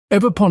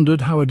Ever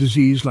pondered how a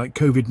disease like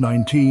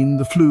COVID-19,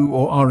 the flu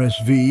or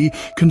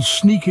RSV can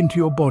sneak into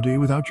your body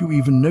without you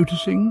even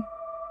noticing?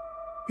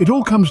 It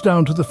all comes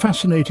down to the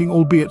fascinating,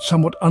 albeit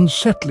somewhat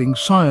unsettling,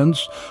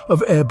 science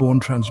of airborne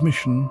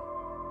transmission.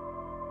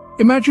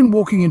 Imagine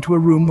walking into a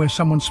room where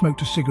someone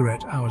smoked a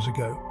cigarette hours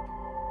ago.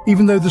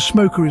 Even though the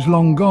smoker is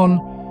long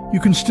gone, you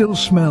can still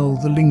smell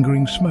the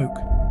lingering smoke.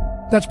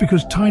 That's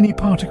because tiny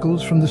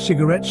particles from the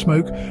cigarette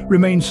smoke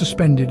remain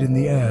suspended in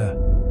the air.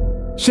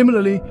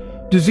 Similarly,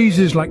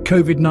 diseases like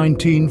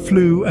COVID-19,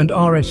 flu and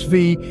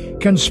RSV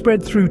can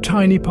spread through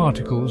tiny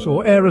particles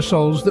or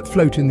aerosols that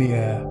float in the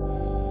air.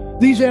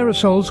 These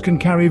aerosols can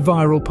carry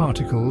viral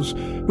particles,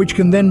 which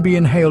can then be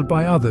inhaled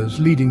by others,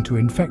 leading to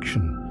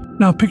infection.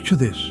 Now picture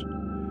this.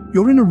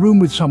 You're in a room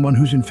with someone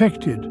who's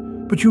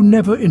infected, but you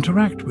never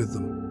interact with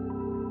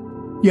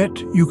them. Yet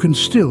you can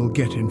still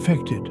get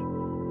infected.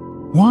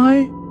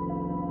 Why?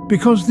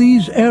 Because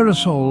these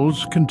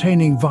aerosols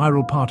containing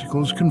viral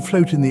particles can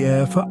float in the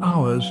air for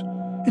hours.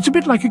 It's a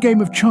bit like a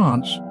game of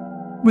chance,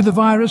 with the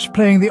virus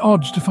playing the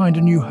odds to find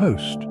a new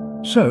host.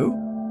 So,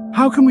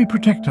 how can we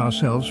protect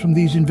ourselves from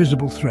these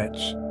invisible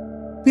threats?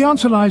 The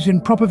answer lies in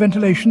proper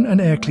ventilation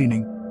and air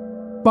cleaning.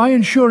 By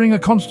ensuring a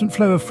constant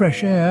flow of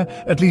fresh air,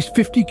 at least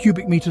 50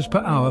 cubic meters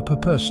per hour per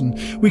person,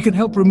 we can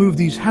help remove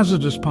these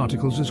hazardous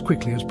particles as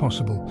quickly as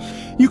possible.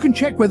 You can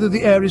check whether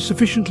the air is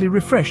sufficiently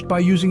refreshed by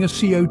using a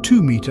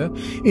CO2 meter.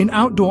 In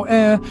outdoor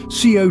air,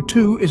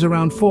 CO2 is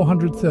around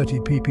 430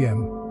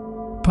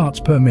 ppm. Parts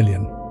per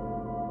million.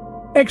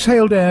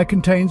 Exhaled air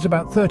contains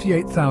about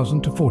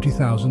 38,000 to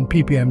 40,000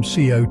 ppm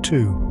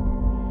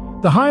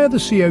CO2. The higher the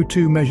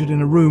CO2 measured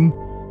in a room,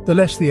 the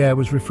less the air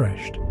was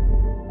refreshed.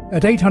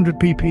 At 800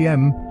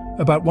 ppm,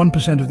 about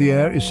 1% of the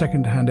air is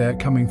second-hand air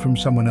coming from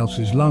someone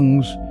else's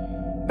lungs.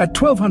 At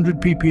 1200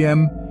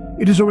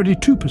 ppm, it is already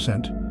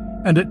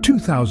 2%, and at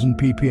 2000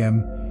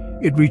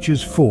 ppm, it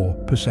reaches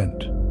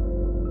 4%.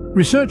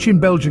 Research in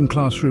Belgian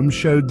classrooms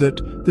showed that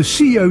the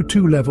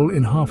CO2 level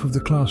in half of the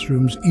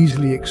classrooms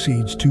easily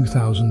exceeds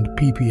 2000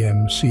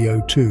 ppm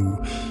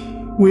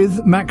CO2,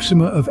 with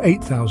maxima of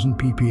 8000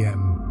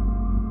 ppm.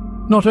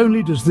 Not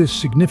only does this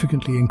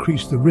significantly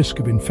increase the risk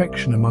of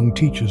infection among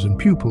teachers and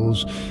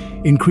pupils,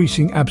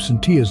 increasing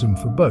absenteeism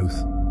for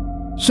both.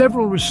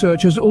 Several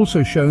research has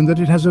also shown that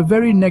it has a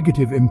very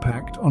negative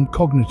impact on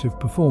cognitive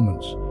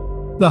performance.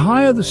 The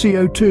higher the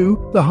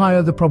CO2, the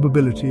higher the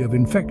probability of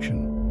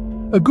infection.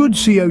 A good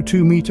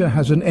CO2 meter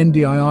has an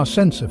NDIR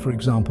sensor, for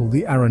example,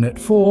 the Aranet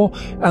 4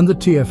 and the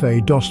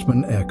TFA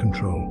Dostman air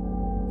control.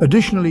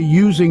 Additionally,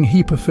 using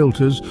HEPA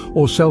filters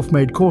or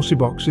self-made Corsi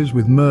boxes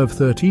with MERV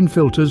 13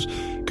 filters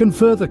can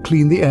further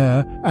clean the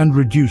air and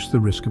reduce the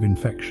risk of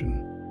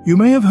infection. You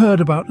may have heard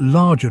about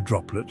larger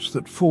droplets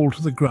that fall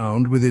to the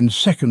ground within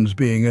seconds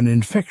being an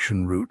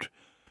infection route.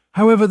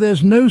 However,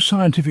 there's no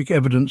scientific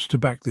evidence to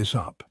back this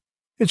up.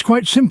 It's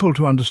quite simple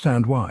to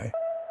understand why.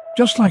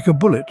 Just like a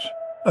bullet,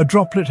 a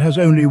droplet has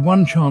only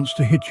one chance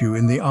to hit you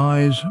in the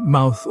eyes,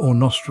 mouth or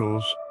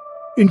nostrils.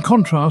 In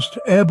contrast,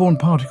 airborne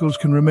particles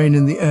can remain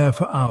in the air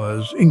for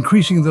hours,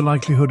 increasing the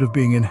likelihood of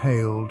being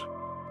inhaled.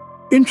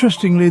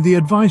 Interestingly, the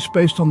advice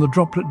based on the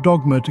droplet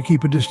dogma to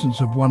keep a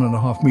distance of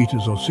 1.5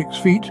 meters or 6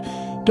 feet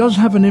does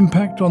have an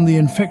impact on the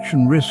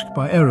infection risk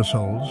by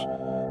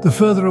aerosols. The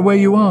further away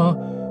you are,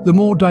 the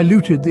more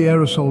diluted the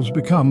aerosols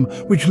become,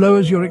 which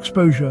lowers your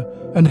exposure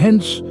and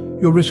hence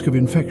your risk of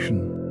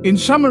infection. In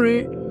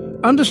summary,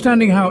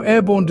 understanding how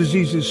airborne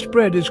diseases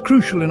spread is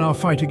crucial in our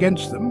fight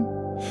against them.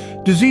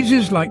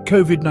 Diseases like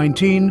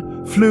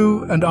COVID-19,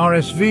 flu and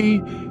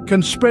RSV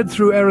can spread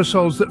through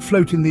aerosols that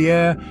float in the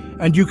air,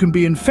 and you can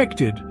be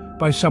infected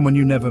by someone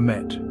you never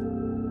met.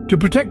 To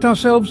protect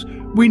ourselves,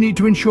 we need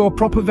to ensure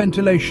proper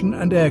ventilation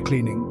and air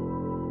cleaning.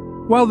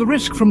 While the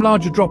risk from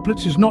larger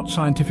droplets is not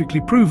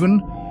scientifically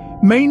proven,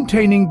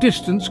 maintaining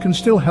distance can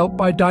still help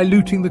by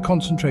diluting the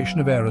concentration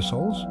of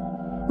aerosols.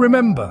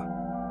 Remember,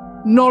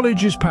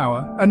 knowledge is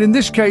power, and in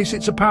this case,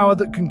 it's a power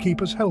that can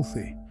keep us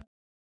healthy.